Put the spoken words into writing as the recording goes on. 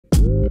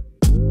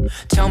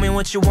Tell me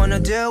what you wanna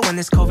do when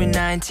this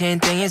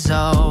COVID-19 thing is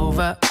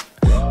over.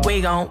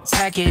 We gon'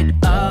 pack it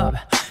up.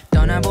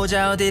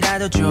 떠나보자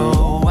어디라도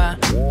좋아.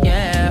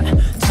 Yeah.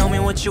 Tell me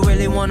what you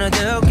really wanna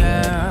do,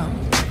 girl.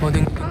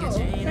 모든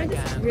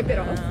Rip it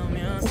off.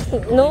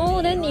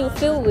 No, then you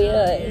feel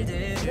weird.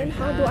 Then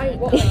how do I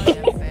walk?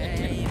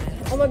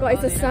 Oh my god,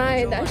 it's a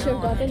sign that I should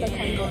have gotten the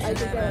Converse. I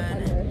should get a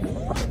Converse.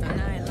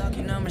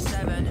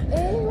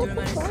 Hey, what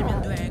the fuck?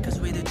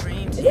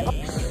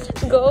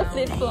 Go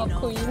flip-flop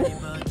queen.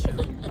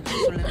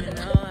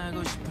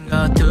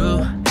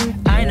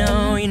 I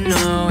know, you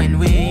know, and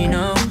we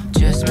know.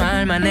 Just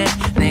말만 해.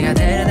 내가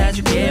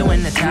데려다줄게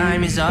when the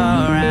time is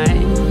alright.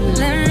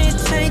 Let me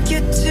take you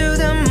to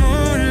the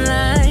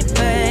moonlight,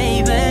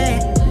 baby.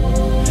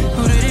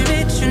 우리를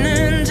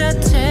비추는 저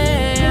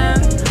태양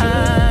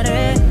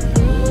아래.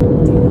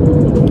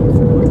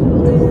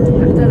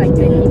 After like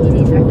 20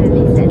 minutes, after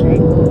they said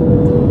like,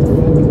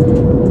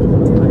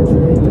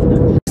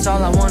 That's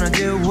all I wanna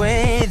do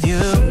with you.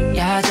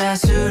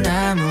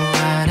 야자수나무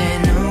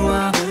안에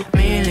누워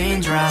밀린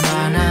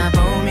드라마나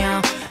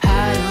보며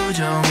하루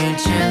종일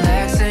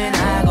칠렉슨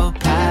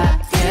하고파.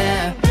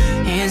 Yeah.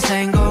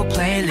 인생곡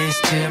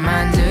플레이리스트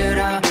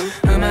만들어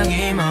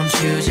음악이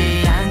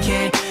멈추지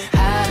않게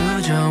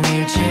하루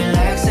종일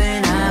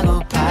칠렉슨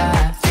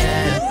하고파.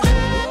 Yeah.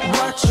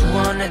 What you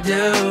wanna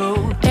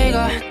do?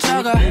 이거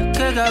저거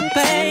그거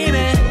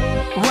baby.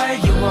 Where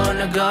you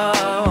wanna go?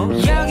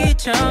 여기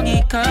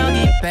저기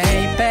거기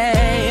baby.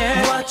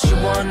 What you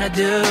wanna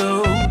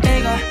do?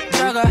 이거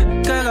저거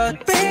그거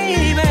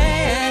baby.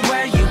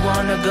 Where you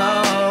wanna go?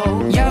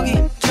 여기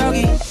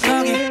저기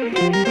거기.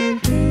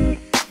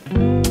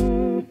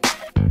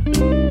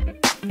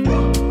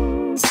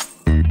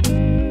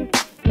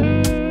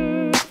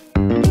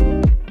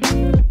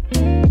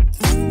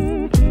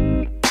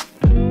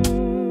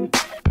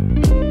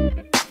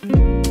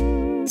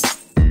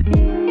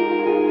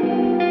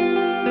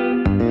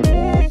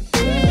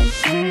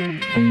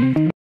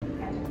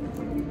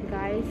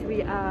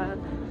 We are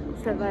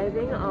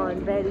surviving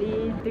on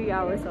barely 3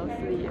 hours of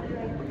sleep.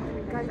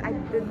 guys, I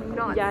did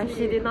not. Yeah, sleep.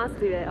 she did not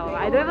sleep at all.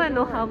 I don't even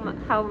know how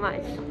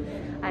much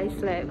I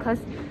slept because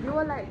You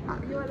were like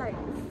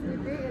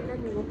sleeping and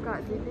then you woke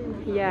up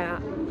sleeping. yeah,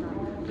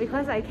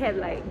 because I kept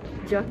like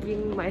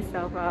jerking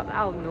myself out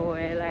of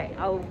nowhere. Like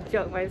I'll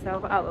jerk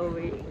myself out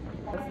awake.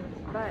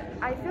 But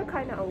I feel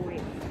kind of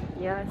awake.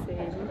 Yeah,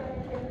 same.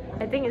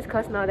 I think it's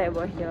cause now that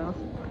we're here.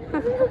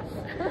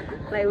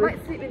 Like we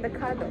Might sleep in the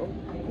car though.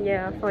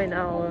 yeah, for an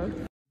hour.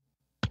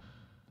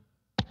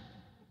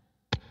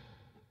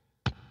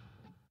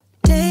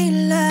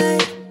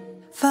 Daylight,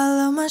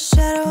 follow my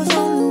shadows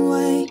on the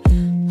way.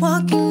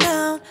 Walking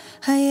down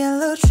a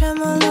yellow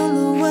tram along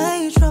the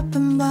way,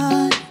 dropping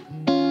by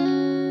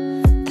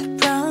the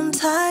brown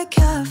tie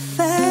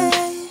cafe.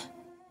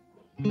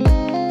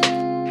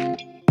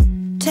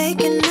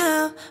 Taking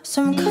out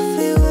some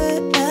coffee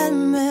with a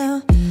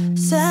meal.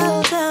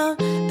 Settle down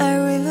at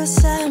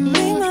Riverside,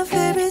 make my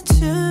favorite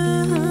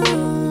tune.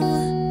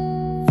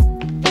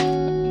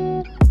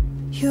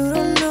 You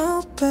don't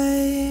know,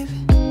 babe.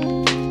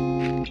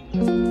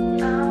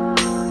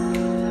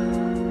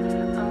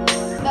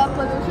 The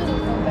pollution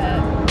is so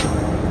bad.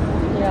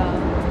 Yeah.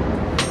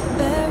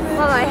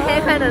 Well, my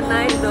hair kind of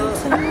nice though.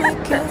 To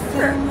make you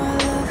feel my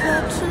love,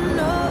 let you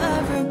know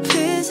every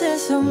piece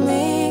is of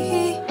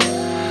me.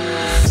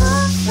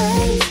 My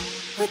face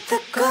with the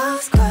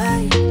girls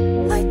cry,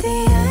 like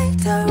the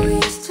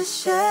Diaries to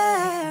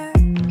share.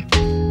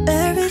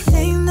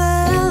 Everything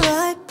that I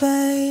like,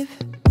 babe,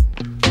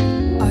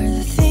 are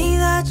the things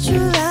that you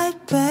like,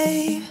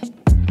 babe.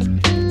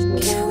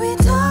 Can we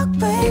talk,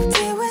 babe?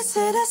 Till we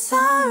say that's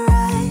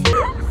alright.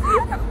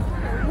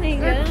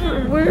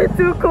 We're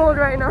too cold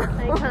right now.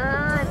 I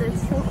can't,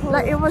 it's so cold.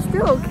 Like it was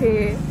still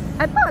okay.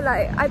 I thought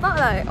like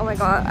oh my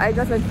god, I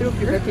just went through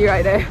puberty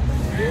right there.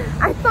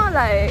 I thought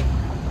like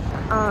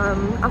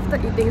after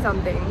eating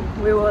something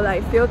we will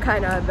like feel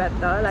kind of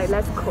better, like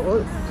less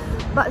cold,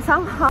 but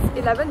somehow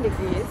 11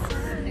 degrees.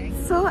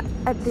 So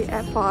at the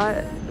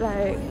airport,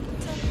 like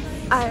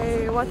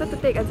I wanted to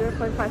take a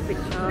 0.5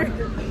 picture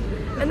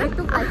and then I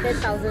took like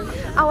 10,000.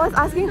 I was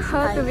asking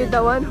her to be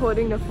the one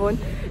holding the phone,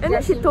 and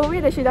then she told me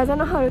that she doesn't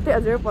know how to take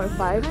a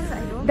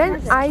 0.5.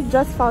 Then I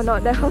just found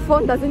out that her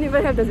phone doesn't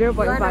even have the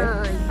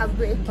 0.5.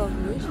 Upgrade for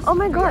me. Oh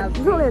my god,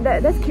 look at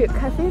that, that's cute.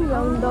 Cafe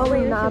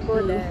Myeongdong Nabi.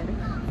 Go there.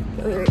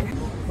 Wait.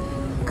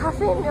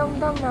 Cafe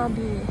Myeongdong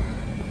Nabi.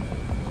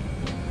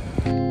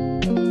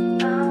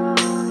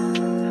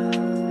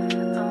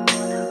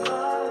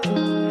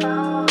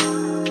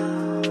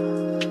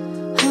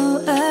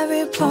 Oh,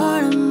 every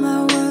part of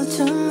my world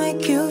to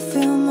make you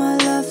feel my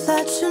love.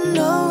 Let you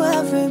know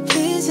every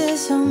piece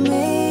is of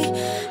me.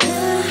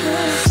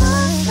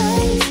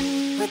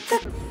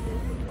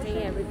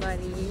 Hey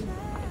everybody,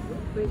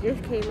 we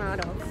just came out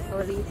of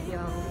Police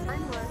Young.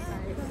 Mine was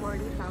like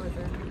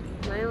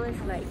 40,000. Mine was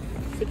like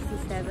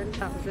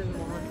 67,000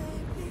 won.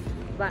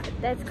 But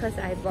that's because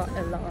I bought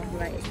a lot of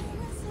like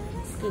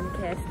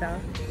skincare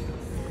stuff.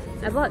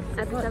 I bought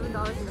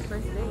 $7 in the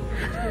first day.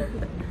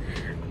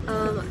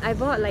 I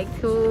bought like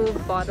 2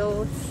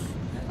 bottles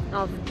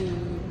of the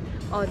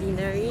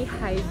ordinary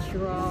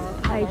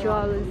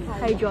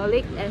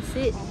hydraulic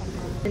acid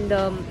and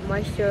the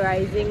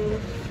moisturizing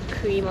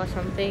cream or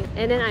something,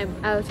 and then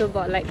I also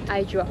bought like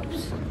eye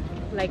drops,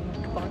 like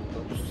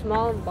bottles,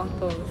 small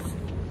bottles.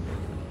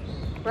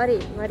 What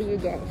did you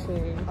get,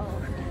 Shane?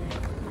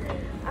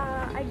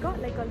 I got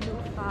like a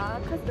loofah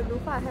because the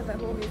loofah I have at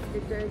home is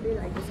literally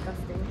like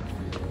disgusting.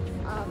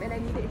 And I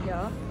need it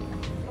here.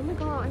 Oh my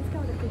god, I'm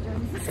scared of the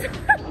pigeons.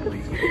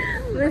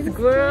 This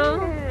girl?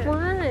 Scared.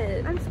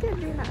 What? I'm scared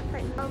they like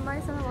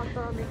micellar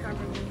water makeup.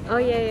 Oh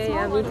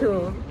yeah, me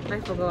too. I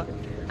forgot.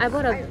 I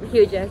bought a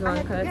huge ass one I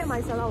had to get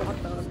because micellar water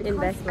because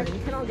investment. I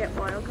cannot get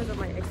oil because of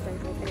my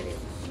extensions in it.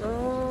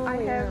 oh I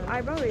yeah. have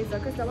eyebrow razor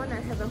because the one I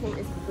have at home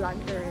is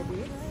blunt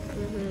already.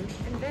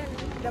 And then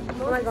the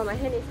Oh my god, my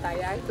hand is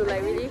tired. I have to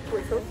like really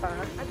put so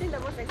fast. I think the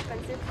most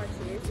expensive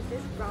purchase is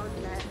this brown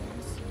net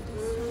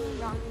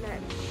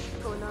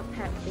toner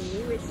pad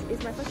thingy, which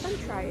is my first time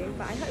trying,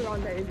 but I heard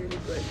brown net is really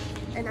good.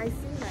 And I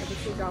see like the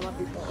K-drama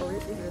people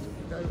always use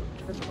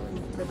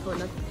the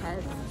toner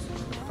pads.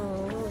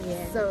 Oh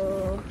yeah. So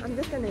I'm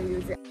just gonna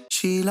use it.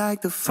 She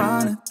like the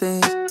finer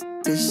things,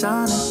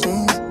 designer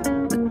things,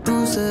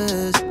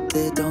 Medusas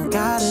that don't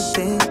gotta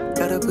think,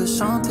 gotta put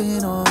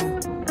something on.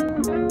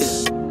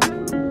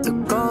 The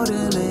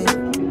golden link,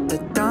 the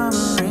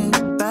diamond ring,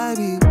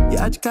 baby.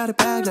 Yeah, I just got a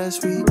bag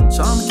last week,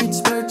 so I'ma get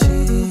this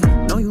purchase.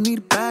 Know you need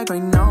a bag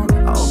right now,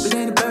 I hope it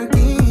ain't a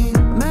Birkin.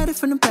 I'm at it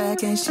from the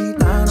back and she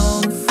lying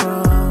on the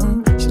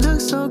front. She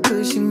looks so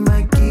good, she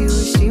might give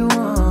what she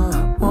want.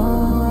 I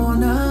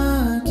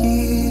wanna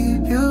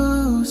keep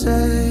you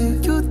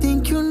safe. You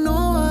think you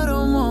know what I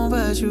want,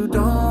 but you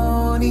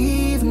don't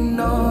even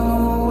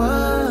know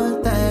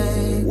a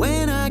thing.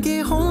 When I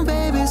get home,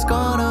 baby, it's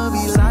gonna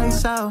be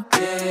lights out.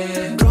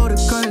 Yeah. Throw the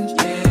curtains,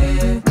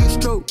 yeah. Deep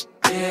stroke,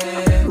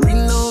 yeah.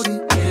 Reload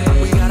it,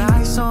 yeah. We got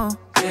ice on,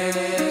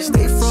 yeah.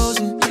 Stay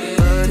frozen, yeah.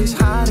 But it's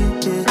hot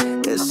in here.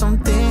 There's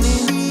something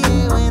in the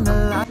air when the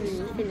light.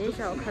 We finished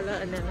our color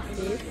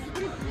analysis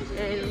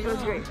and It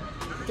was great.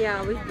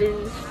 yeah, we've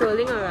been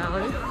strolling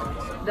around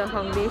the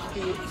HongDae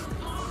streets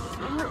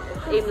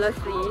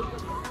aimlessly.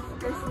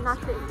 There's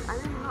nothing. I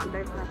mean, not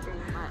there's nothing,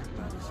 but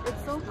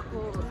it's so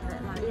cold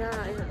that like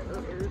Yeah,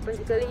 it's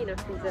basically in a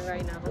freezer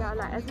right now. yeah,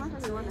 like as much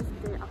as you want to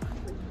stay up.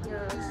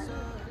 Yeah.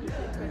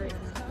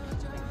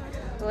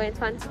 Oh, and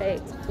fun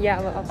fact, yeah,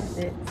 we're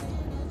opposite.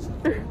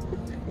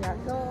 Yeah,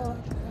 so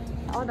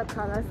all the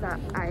colors that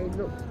I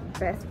look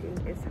best in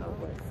is her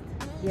worst.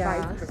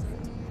 Yeah. Vice versa.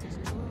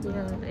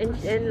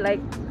 Yeah, and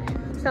like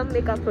some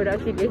makeup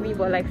products she gave me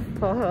were like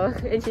for her,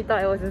 and she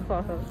thought it wasn't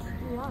for her.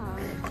 Wow.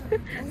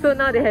 So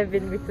now they have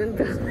been returned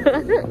to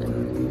her.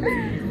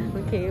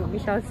 Okay, we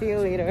shall see you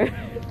later.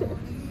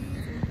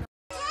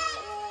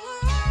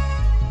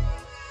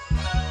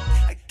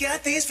 I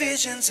got these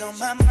visions on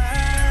my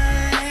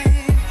mind.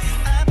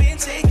 I've been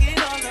taking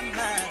all of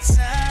my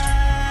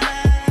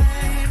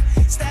time.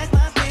 Stack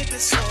my paper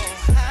so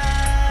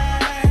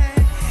high.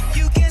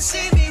 You can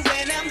see me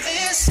when I'm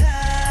this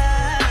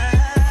high.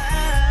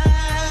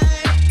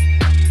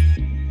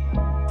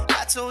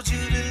 I told you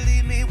to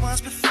leave me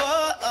once before.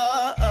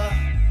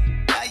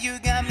 Now you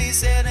got me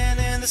sitting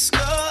in the score.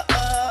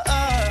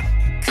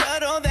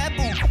 Cut all that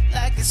boom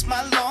like it's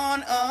my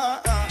lawn. I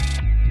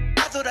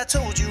thought I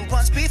told you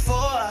once before.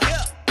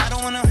 I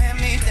don't want no hand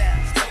me down.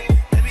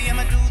 Baby,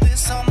 I'ma do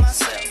this on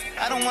myself.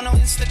 I don't want no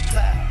Insta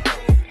cloud.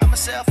 I'm a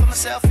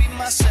selfie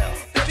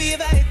myself. Baby,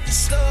 if I hit the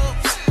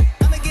slopes,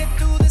 I'ma get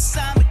through this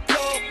time with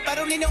dope. I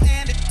don't need no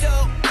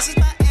antidote. This is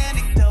my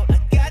anecdote. I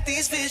got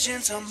these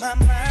visions on my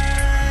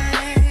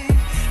mind.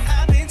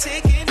 I've been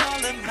taking all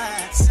of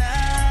my time.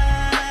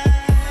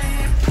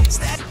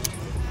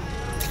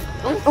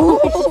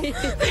 Oh shit!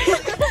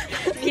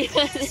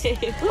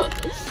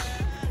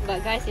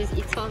 But guys, it's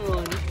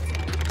Itaewon.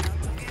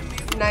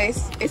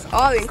 Nice. It's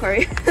all in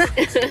Korean.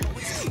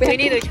 We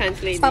need to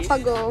translate this.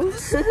 Papa go.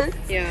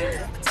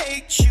 Yeah.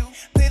 Take you,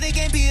 play the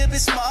game, be a bit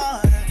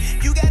smarter.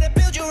 You gotta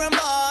build your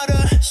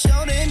armada.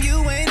 Show them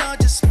you ain't all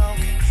just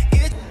smoking. We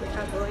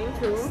are going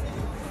to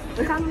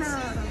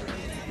Gangnam.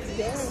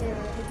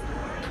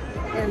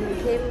 and we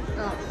came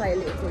out quite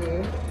late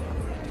today.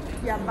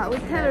 Yeah, but we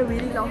had a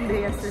really long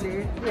day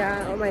yesterday.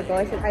 Yeah, oh my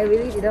gosh, I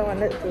really didn't want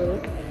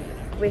to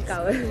wake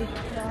up early.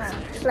 Yeah.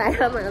 Like I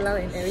heard my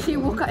alarm and everything. She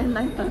woke up at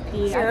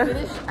 9:30. Yeah.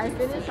 I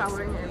finished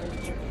showering and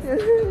everything.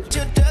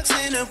 Your ducks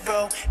in a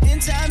row. In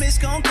time it's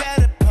gon'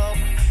 catapult.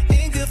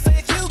 In good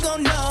faith you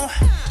gon' know.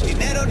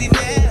 Dinero,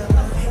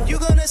 dinero. You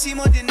gonna see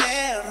more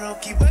dinero.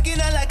 Keep working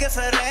out like a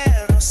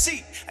Ferrero.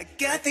 See, I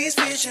got these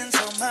visions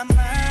on my mind.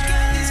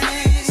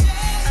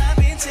 I've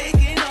been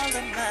taking all of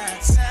my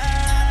time.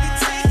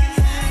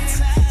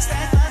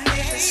 Stack my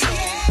paper so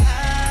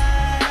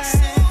high.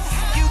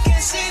 You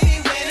can see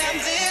me when I'm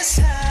this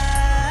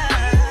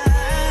high.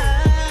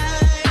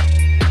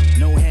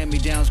 No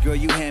hand-me-downs, girl,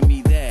 you hand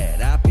me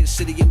that. I've been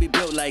city and be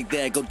built like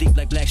that. Go deep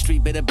like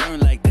Blackstreet, better burn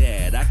like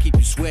that. I keep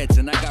you sweats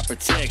and I got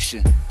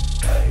protection.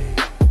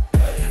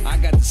 I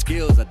got the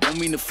skills, I don't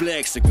mean to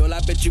flex. Girl, I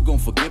bet you gon'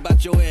 forget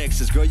about your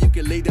exes. Girl, you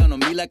can lay down on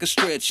me like a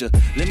stretcher.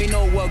 Let me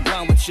know what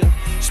ground with ya.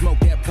 Smoke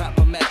that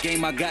proper Mac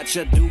game, I got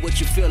ya. Do what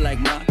you feel like,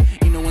 ma.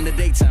 You know in the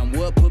daytime,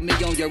 what put me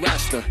on your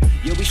roster?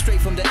 You'll be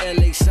straight from the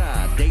LA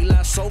side.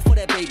 Daylight soul for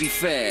that baby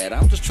fat.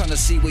 I'm just trying to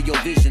see where your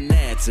vision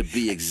at, to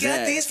be exact.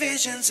 Got these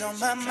visions on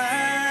my mind.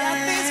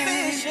 Got these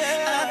visions.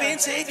 I've been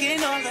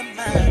taking all of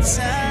my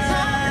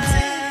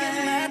time.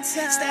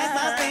 Stack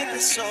my paper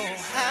so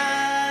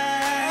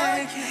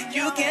high.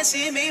 You can't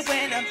see me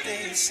when I'm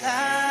this high.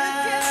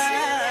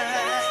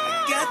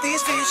 I got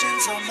these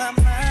visions on my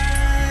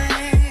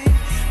mind.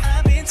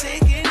 I've been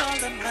taking all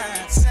of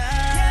my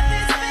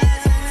time.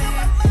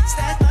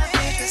 Stack my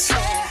paper so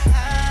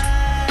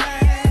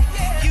high.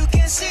 You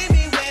can't see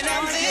me when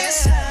I'm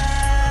this high.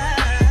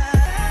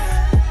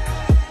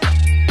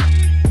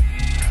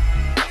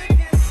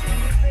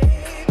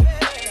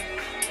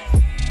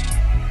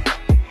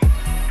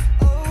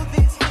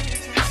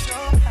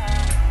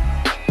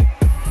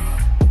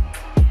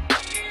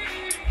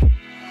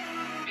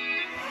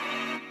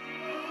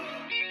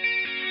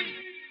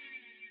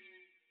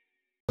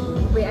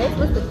 Wait, are you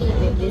supposed to eat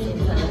with this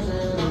inside?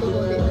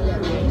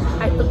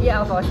 I took it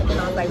out for a second,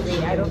 I was like,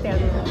 wait, I don't think I'm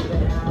supposed to do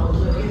that.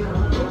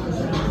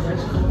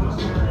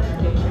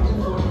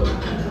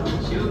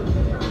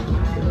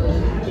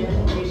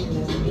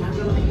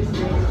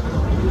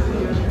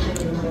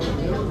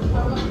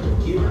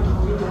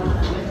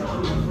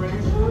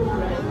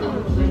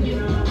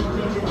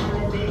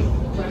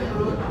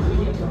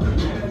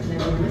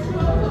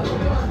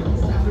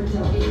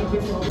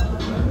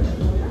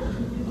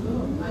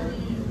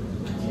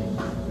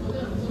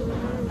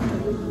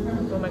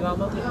 Oh my god, I'm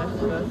not taking my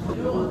sugar.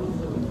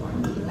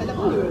 I don't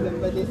know you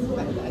remember this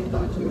fact that I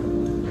told you.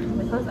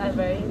 Because I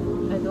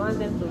don't want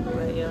them to do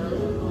it, yeah.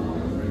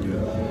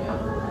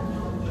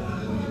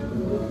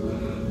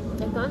 I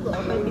don't want to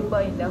offend people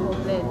in their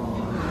homeland.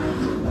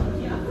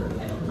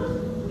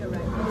 You're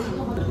right.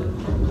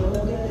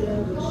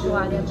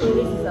 Wow, their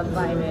playlist is a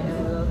vibe, man. I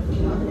love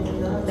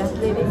their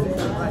playlist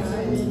is a vibe.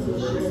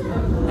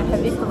 I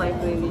have this on my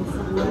playlist.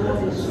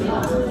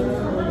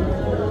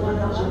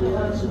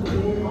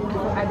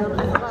 I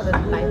forgot the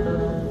title.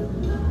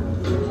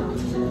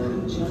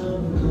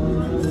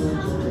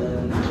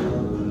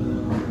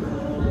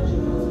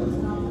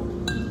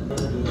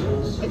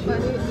 It's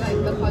funny, like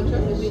the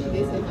contrast between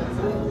this and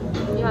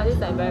outside. Yeah, this is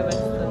like very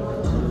western.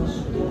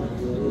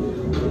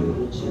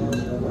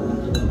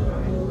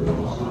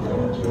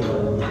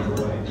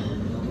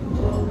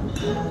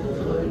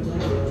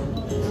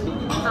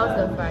 How's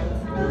the fries?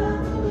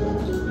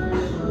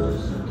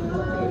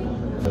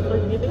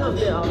 We're giving a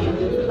bit of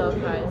this stir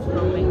fries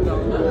from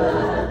McDonald's.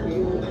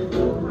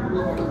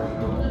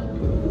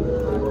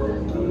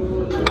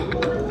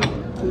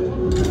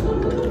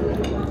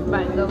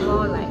 But the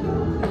more like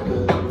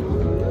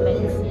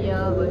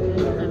fancier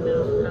version, I don't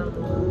know.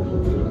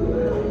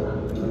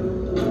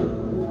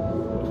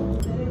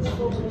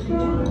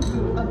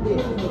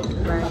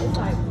 Right. It's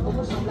like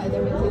almost like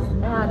there is this.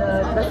 Yeah,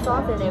 the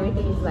sauce and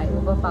everything is like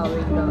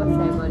overpowering the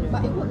salmon.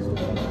 But it works too.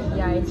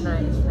 Yeah, it's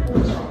nice.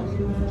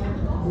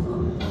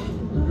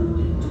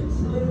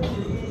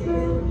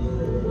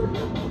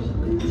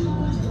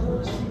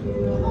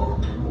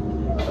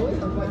 I always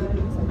avoid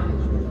eating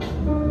sandwich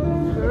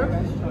at a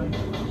restaurant.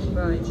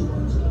 Right.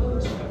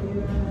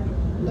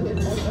 But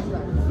it's all just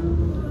like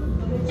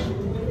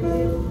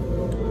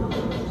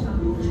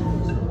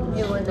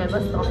It will never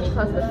stop me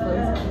because the food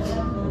is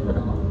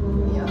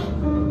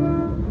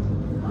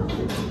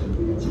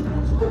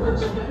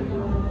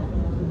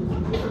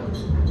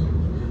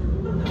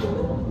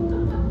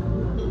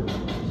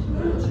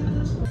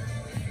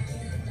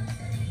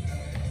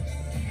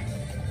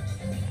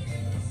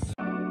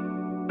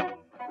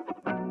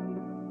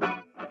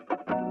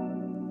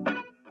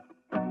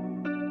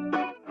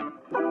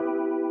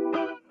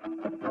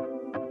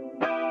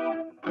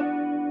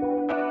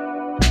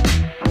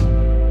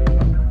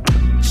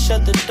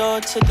Shut the door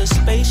to the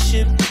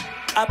spaceship.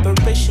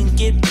 Operation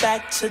get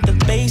back to the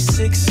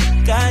basics.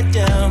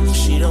 Goddamn,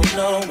 she don't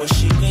know what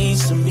she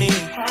means to me.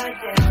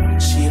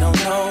 She don't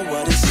know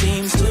what it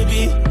seems to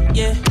be.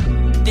 Yeah,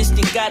 this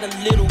thing got a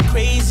little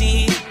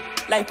crazy.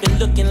 Life been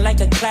looking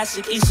like a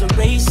classic, it's a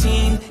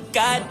racing.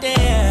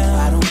 Goddamn,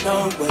 I don't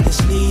know what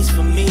this means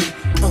for me.